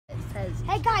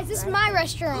Hey guys, this is my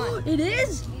restaurant. It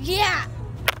is? Yeah.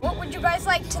 What would you guys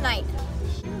like tonight?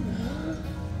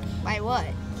 By what?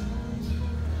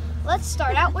 Let's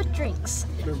start out with drinks.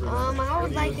 I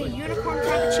would like a unicorn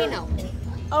cappuccino.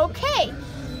 Okay.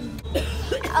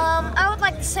 I would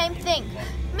like the same thing.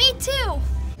 Me too.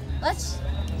 Let's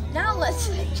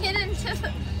get into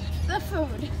the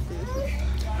food.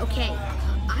 Okay,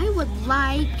 I would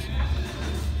like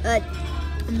a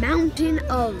mountain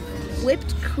of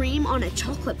whipped cream on a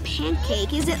chocolate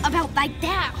pancake. Is it about like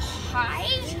that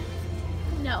high?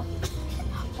 No.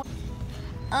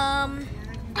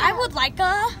 I would like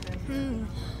a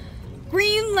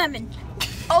green lemon.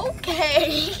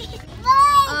 Okay.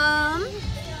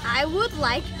 I would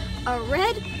like a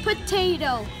red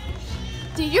potato.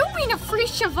 Do you mean a free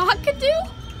shavakadu?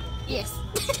 Yes.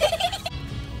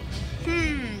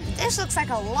 This looks like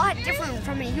a lot different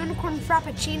from a unicorn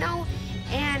frappuccino.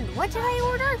 And what did I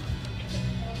order?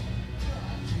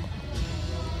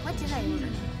 What did I order?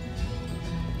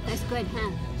 That's good,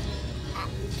 huh?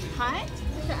 Hot?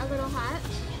 Is it a little hot?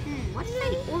 What did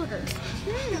I order?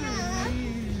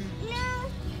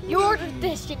 You ordered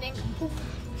this, you didn't.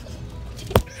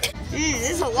 This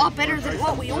is a lot better than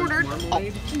what we ordered.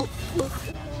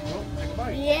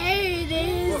 Yeah, it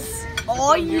is.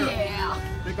 Oh yeah.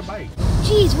 Take a bite.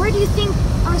 Geez, where do you think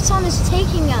our son is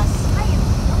taking us?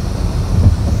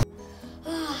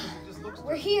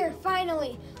 We're here,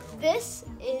 finally. This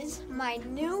is my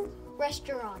new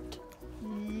restaurant.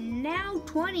 Now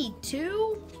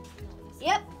 22?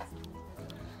 Yep.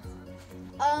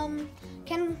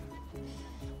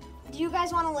 Do you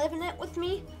guys want to live in it with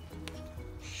me?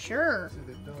 Sure.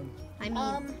 I mean,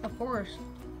 of course.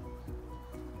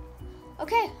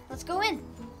 Okay, let's go in.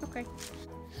 Okay.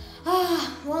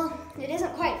 Well, it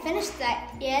isn't quite finished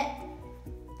that yet.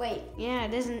 Wait. Yeah,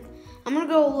 it isn't. I'm gonna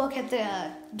go look at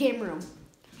the game room.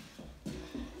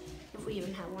 If we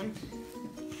even have one.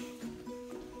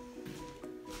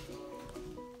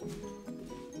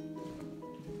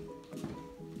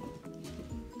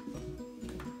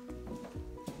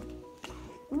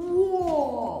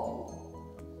 Whoa!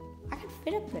 I can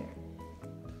fit up there.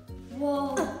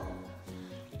 Whoa.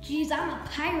 Jeez, I'm a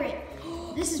pirate.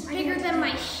 This is bigger than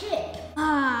my ship.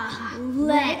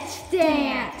 Let's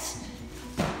dance.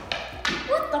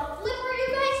 What the flip are you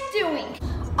guys doing?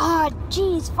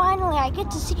 Geez, finally I get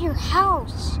to see your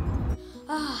house.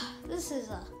 This is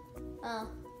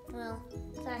well,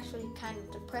 it's actually kind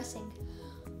of depressing.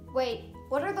 Wait,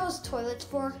 what are those toilets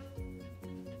for?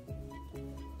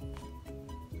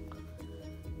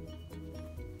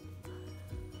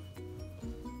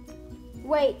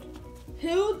 Wait,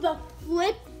 who the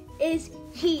flip is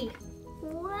he?